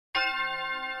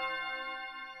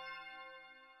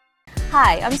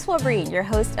Hi, I'm Swabreen, your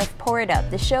host of Pour It Up,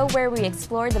 the show where we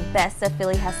explore the best that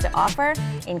Philly has to offer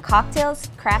in cocktails,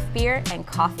 craft beer, and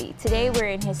coffee. Today we're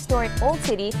in historic Old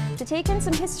City to take in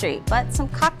some history, but some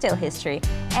cocktail history.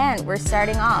 And we're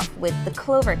starting off with the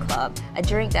Clover Club, a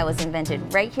drink that was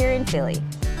invented right here in Philly.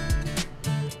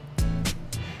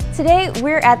 Today,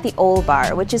 we're at the Olde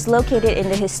Bar, which is located in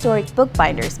the historic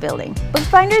Bookbinders building.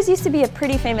 Bookbinders used to be a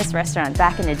pretty famous restaurant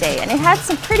back in the day, and it had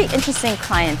some pretty interesting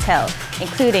clientele,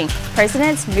 including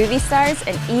presidents, movie stars,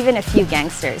 and even a few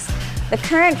gangsters. The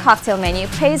current cocktail menu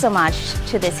pays homage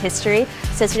to this history,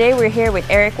 so today we're here with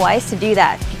Eric Weiss to do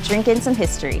that, drink in some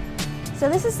history. So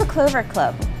this is the Clover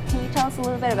Club. Can you tell us a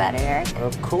little bit about it, Eric?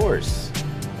 Of course.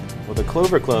 Well, the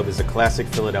Clover Club is a classic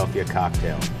Philadelphia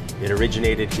cocktail. It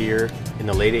originated here in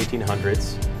the late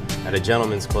 1800s at a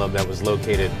gentleman's club that was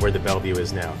located where the Bellevue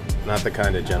is now. Not the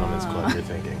kind of gentleman's club you're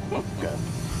thinking. Okay.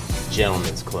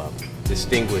 Gentleman's club,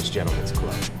 distinguished gentleman's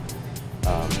club.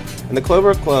 And the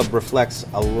Clover Club reflects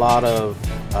a lot of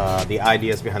the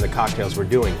ideas behind the cocktails we're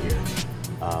doing here.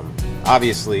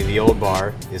 Obviously, the Olde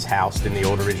Bar is housed in the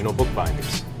old original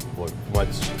Bookbinders,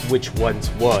 which once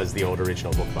was the old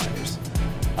original Bookbinders.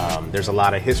 There's a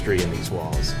lot of history in these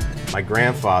walls. My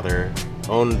grandfather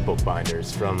owned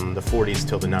Bookbinders from the 40s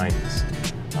till the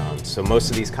 90s. So most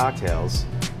of these cocktails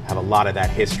have a lot of that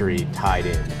history tied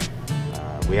in.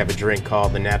 We have a drink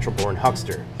called the Natural Born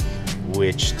Huckster,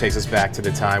 which takes us back to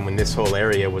the time when this whole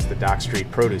area was the Dock Street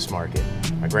produce market.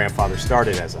 My grandfather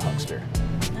started as a huckster.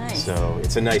 Nice. So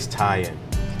it's a nice tie-in.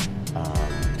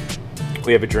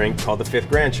 We have a drink called the Fifth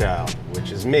Grandchild,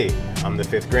 which is me. I'm the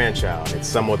fifth grandchild. It's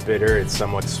somewhat bitter, it's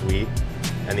somewhat sweet.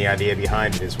 And the idea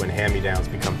behind it is when hand-me-downs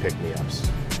become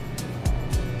pick-me-ups.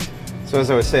 So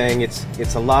as I was saying,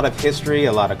 it's a lot of history,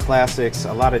 a lot of classics,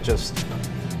 a lot of just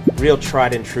real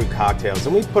tried-and-true cocktails.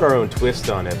 And we put our own twist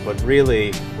on it, but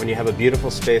really, when you have a beautiful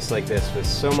space like this with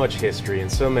so much history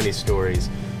and so many stories,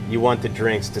 you want the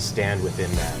drinks to stand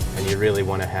within that. And you really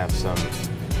want to have some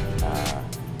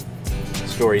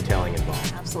storytelling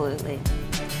involved. Absolutely.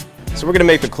 So we're going to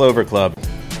make the Clover Club.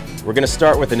 We're going to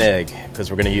start with an egg,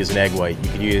 because we're going to use an egg white. You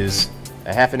could use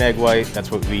a half an egg white, that's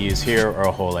what we use here, or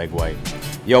a whole egg white.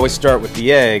 You always start with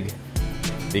the egg,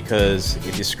 because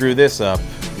if you screw this up,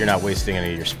 you're not wasting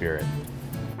any of your spirit.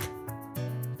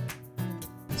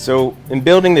 So in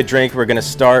building the drink, we're going to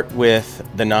start with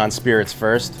the non-spirits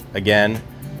first. Again,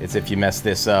 it's if you mess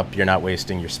this up, you're not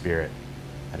wasting your spirit.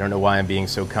 I don't know why I'm being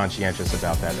so conscientious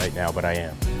about that right now, but I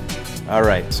am. All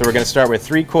right, so we're going to start with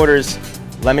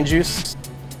 3/4 lemon juice,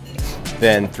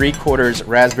 then 3/4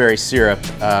 raspberry syrup.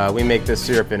 We make this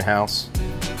syrup in-house.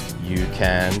 You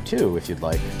can too if you'd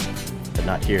like, but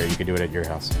not here. You can do it at your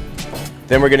house.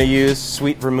 Then we're going to use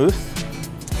sweet vermouth,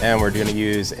 and we're going to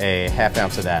use a ½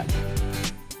 ounce of that.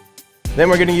 Then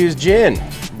we're going to use gin.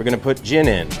 We're going to put gin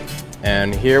in.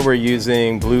 And here we're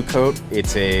using Blue Coat.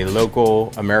 It's a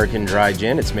local American dry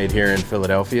gin. It's made here in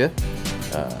Philadelphia.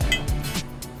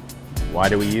 Why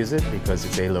do we use it? Because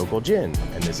it's a local gin,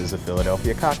 and this is a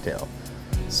Philadelphia cocktail.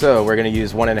 So we're going to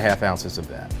use 1½ ounces of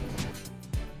that.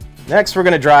 Next, we're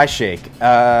going to dry shake.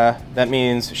 That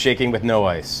means shaking with no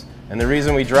ice. And the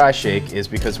reason we dry shake is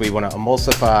because we want to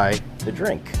emulsify the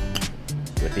drink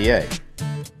with the egg.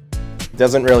 It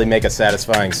doesn't really make a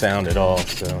satisfying sound at all,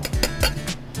 so.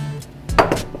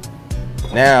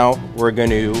 Now we're going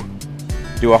to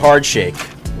do a hard shake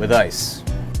with ice.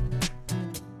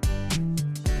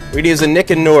 We're going to use a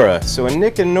Nick and Nora. So a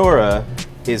Nick and Nora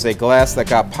is a glass that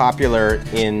got popular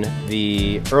in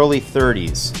the early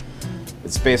 30s.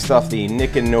 It's based off the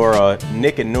Nick and Nora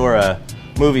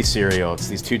movie serial. It's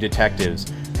these two detectives,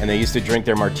 and they used to drink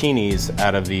their martinis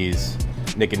out of these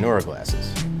Nick and Nora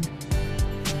glasses.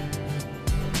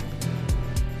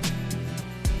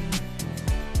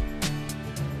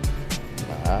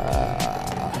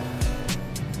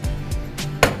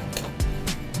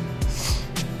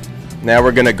 Now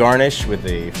we're going to garnish with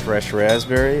a fresh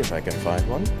raspberry, if I can find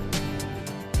one.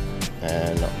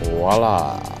 And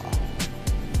voila!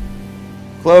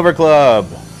 Clover Club!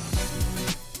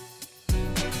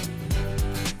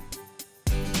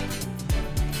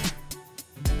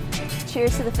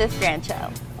 Cheers to the fifth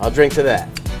grandchild. I'll drink to that.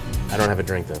 I don't have a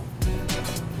drink though.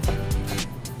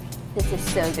 This is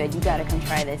so good. You gotta come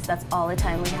try this. That's all the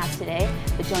time we have today.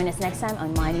 But join us next time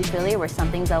on MyNEWPhilly, where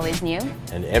something's always new.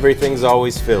 And everything's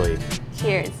always Philly.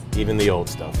 Cheers. Even the old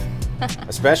stuff.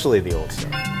 Especially the old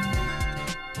stuff.